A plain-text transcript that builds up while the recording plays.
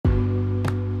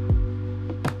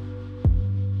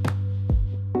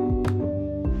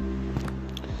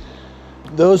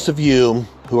Those of you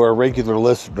who are regular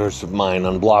listeners of mine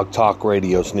on Blog Talk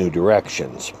Radio's New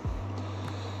Directions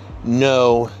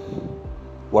know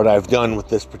what I've done with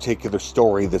this particular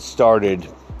story that started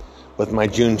with my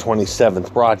June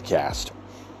 27th broadcast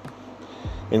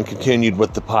and continued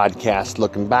with the podcast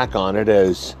looking back on it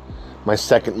as my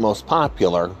second most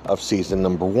popular of season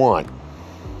number 1.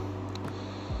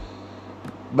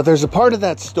 But there's a part of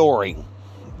that story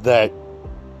that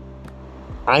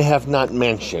I have not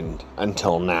mentioned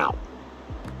until now.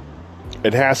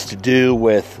 It has to do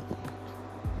with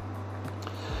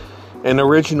an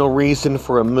original reason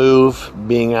for a move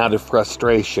being out of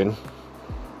frustration,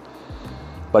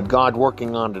 but God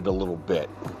working on it a little bit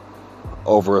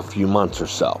over a few months or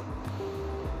so.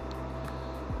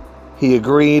 He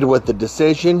agreed with the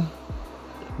decision,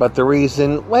 but the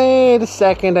reason, wait a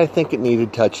second, I think it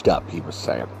needed touched up, he was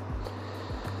saying.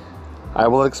 I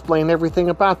will explain everything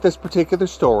about this particular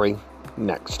story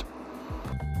next.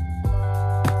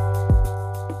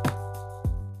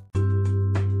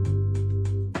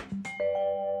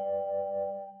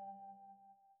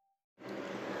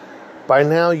 By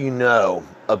now you know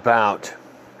about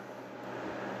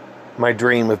my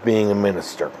dream of being a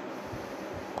minister.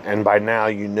 And by now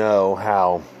you know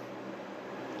how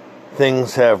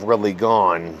things have really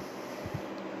gone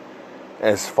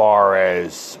as far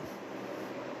as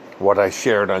what I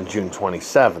shared on June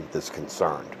 27th is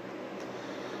concerned.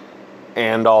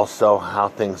 And also how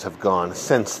things have gone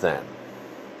since then.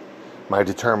 My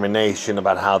determination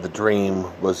about how the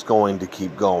dream was going to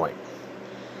keep going.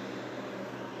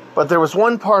 But there was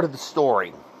one part of the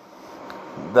story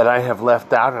that I have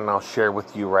left out and I'll share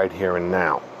with you right here and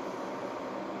now.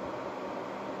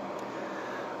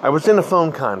 I was in a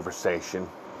phone conversation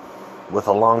with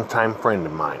a longtime friend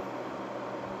of mine.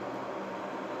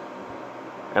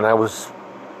 And I was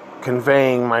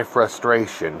conveying my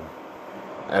frustration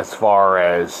as far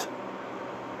as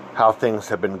how things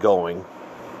have been going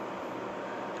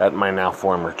at my now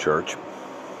former church.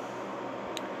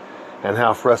 And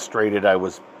how frustrated I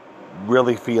was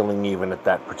really feeling even at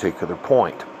that particular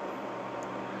point.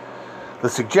 The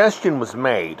suggestion was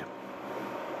made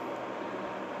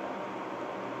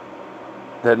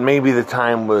that maybe the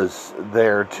time was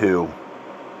there to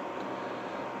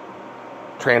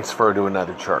transfer to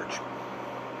another church.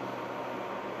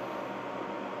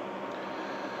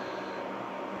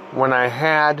 When I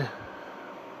had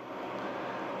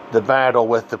the battle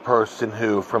with the person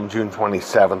who from June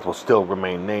 27th will still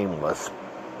remain nameless,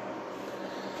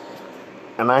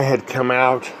 and I had come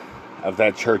out of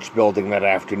that church building that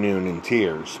afternoon in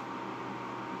tears,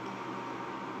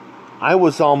 I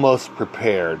was almost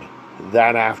prepared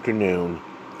that afternoon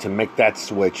to make that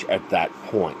switch at that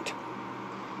point.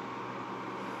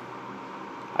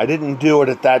 I didn't do it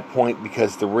at that point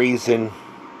because the reason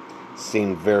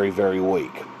seemed very, very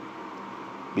weak.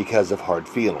 Because of hard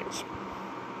feelings.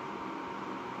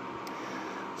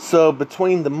 So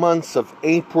between the months of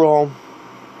April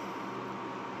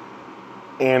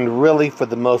and really for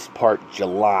the most part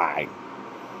July,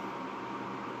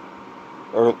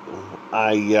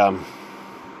 I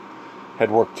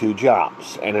had worked 2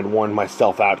 jobs and had worn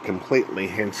myself out completely,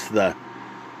 hence the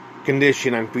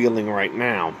condition I'm feeling right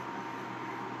now.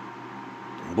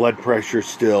 Blood pressure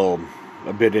still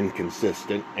a bit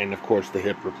inconsistent, and of course the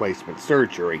hip replacement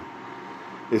surgery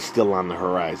is still on the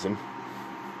horizon.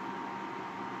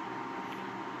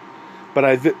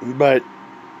 But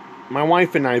my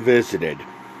wife and I visited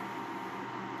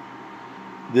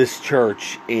this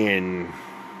church in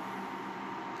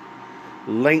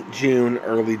late June,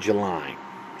 early July,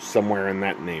 somewhere in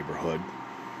that neighborhood.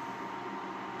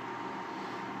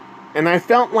 And I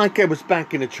felt like I was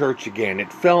back in a church again.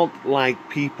 It felt like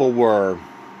people were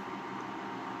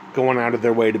going out of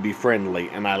their way to be friendly,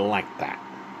 and I liked that.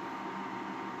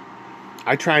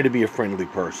 I try to be a friendly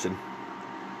person.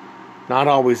 Not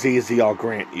always easy, I'll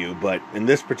grant you, but in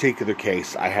this particular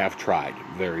case, I have tried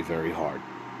very, very hard.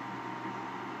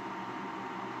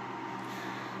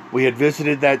 We had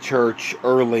visited that church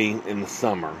early in the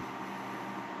summer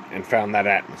and found that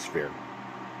atmosphere.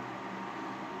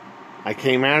 I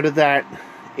came out of that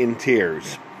in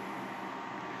tears.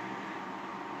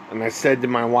 And I said to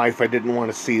my wife I didn't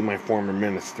want to see my former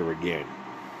minister again.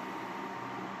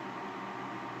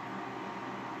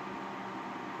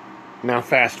 Now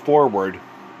fast forward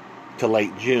to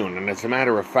late June, and as a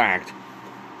matter of fact,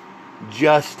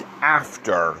 just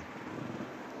after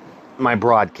my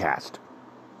broadcast,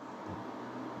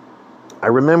 I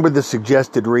remember the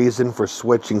suggested reason for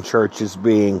switching churches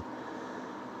being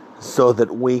so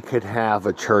that we could have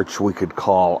a church we could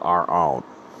call our own.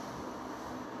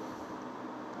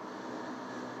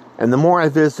 And the more I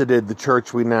visited the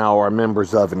church we now are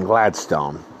members of in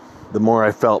Gladstone, the more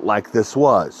I felt like this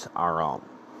was our own.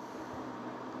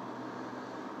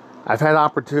 I had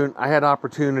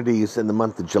opportunities in the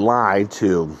month of July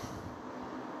to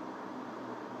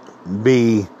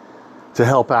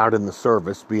help out in the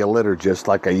service, be a liturgist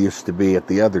like I used to be at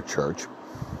the other church.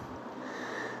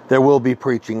 There will be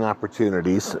preaching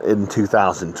opportunities in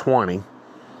 2020.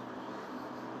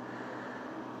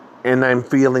 And I'm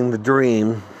feeling the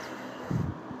dream,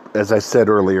 as I said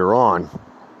earlier on,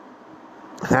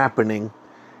 happening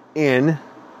in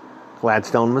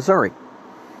Gladstone, Missouri.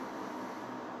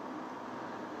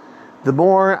 The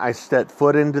more I step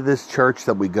foot into this church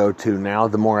that we go to now,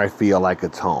 the more I feel like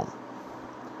it's home.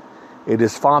 It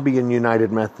is Fabian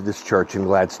United Methodist Church in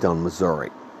Gladstone, Missouri.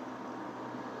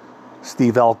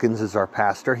 Steve Elkins is our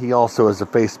pastor. He also is a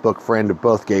Facebook friend of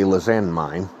both Gayla's and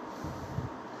mine.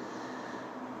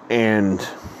 And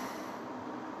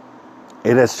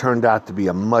it has turned out to be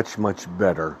a much, much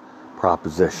better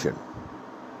proposition.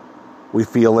 We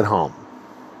feel at home.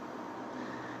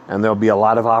 And there'll be a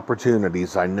lot of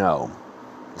opportunities, I know,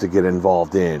 to get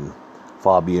involved in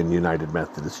Fabian United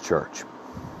Methodist Church.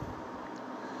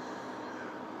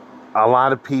 A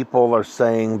lot of people are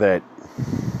saying that,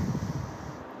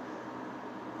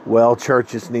 well,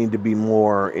 churches need to be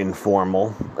more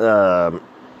informal.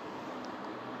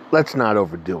 Let's not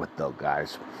overdo it, though,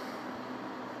 guys.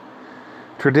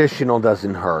 Traditional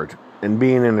doesn't hurt. And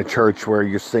being in a church where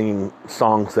you're singing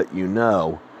songs that you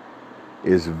know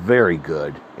is very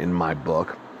good in my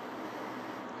book.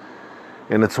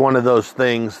 And it's one of those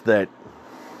things that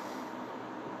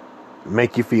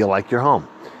make you feel like you're home.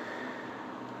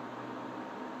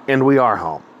 And we are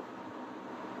home.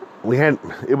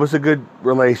 It was a good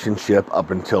relationship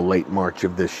up until late March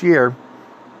of this year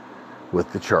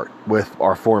with the church, with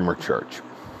our former church.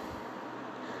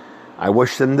 I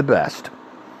wish them the best.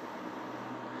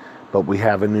 But we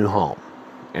have a new home.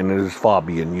 And it is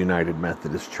Fabian United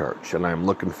Methodist Church. And I'm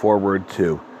looking forward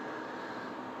to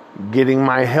getting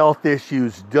my health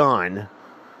issues done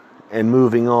and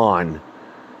moving on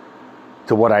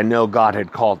to what I know God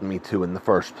had called me to in the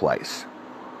first place,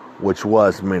 which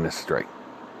was ministry.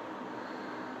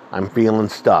 I'm feeling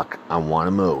stuck. I want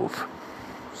to move.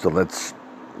 So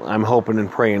I'm hoping and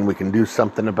praying we can do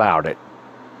something about it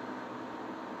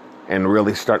and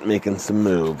really start making some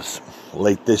moves.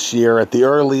 Late this year at the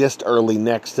earliest, early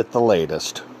next at the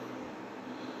latest.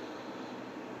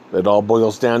 It all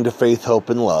boils down to faith, hope,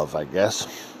 and love, I guess.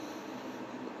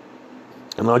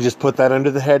 And I'll just put that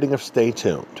under the heading of stay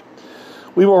tuned.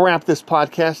 We will wrap this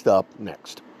podcast up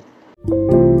next.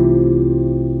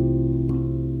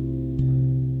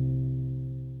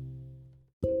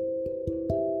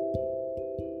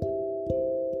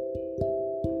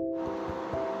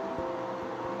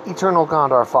 Eternal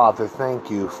God, our Father,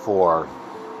 thank you for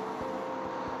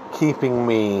keeping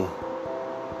me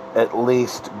at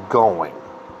least going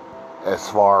as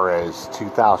far as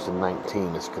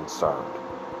 2019 is concerned.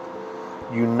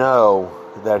 You know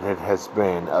that it has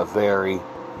been a very,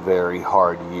 very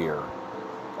hard year,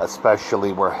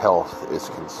 especially where health is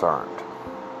concerned.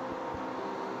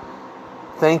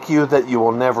 Thank you that you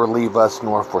will never leave us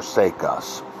nor forsake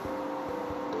us.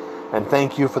 And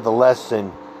thank you for the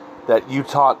lesson that you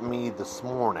taught me this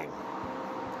morning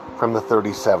from the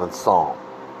 37th Psalm.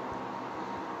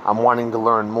 I'm wanting to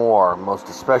learn more, most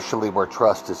especially where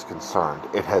trust is concerned.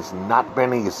 It has not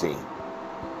been easy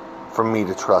for me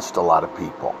to trust a lot of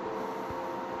people.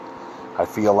 I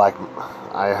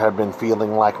have been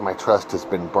feeling like my trust has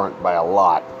been burnt by a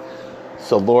lot.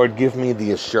 So Lord, give me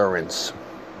the assurance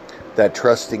that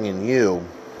trusting in you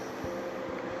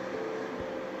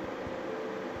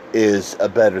is a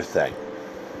better thing.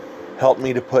 Help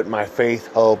me to put my faith,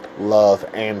 hope, love,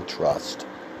 and trust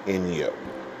in you.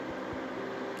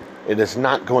 It is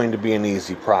not going to be an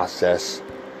easy process,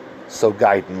 so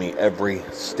guide me every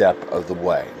step of the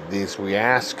way. These we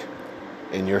ask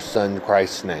in your Son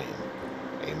Christ's name.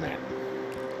 Amen.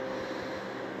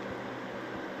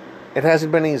 It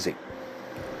hasn't been easy.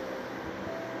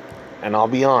 And I'll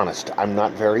be honest, I'm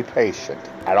not very patient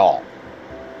at all.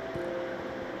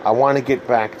 I want to get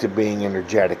back to being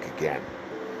energetic again.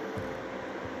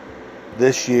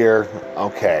 This year,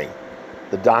 okay,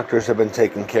 the doctors have been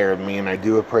taking care of me, and I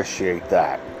do appreciate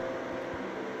that.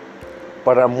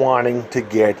 But I'm wanting to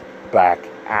get back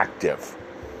active.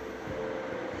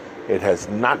 It has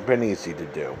not been easy to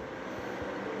do.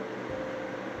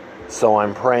 So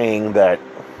I'm praying that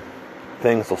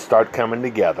things will start coming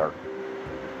together,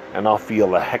 and I'll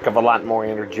feel a heck of a lot more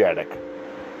energetic.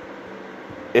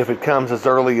 If it comes as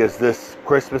early as this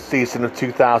Christmas season of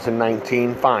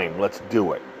 2019, fine, let's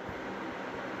do it.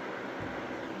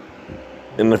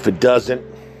 And if it doesn't,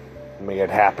 may it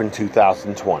happen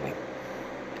 2020.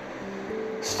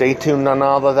 Stay tuned on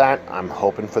all of that. I'm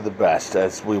hoping for the best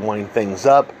as we wind things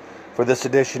up for this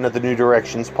edition of the New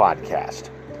Directions podcast.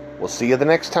 We'll see you the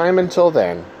next time. Until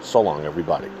then, so long,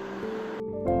 everybody.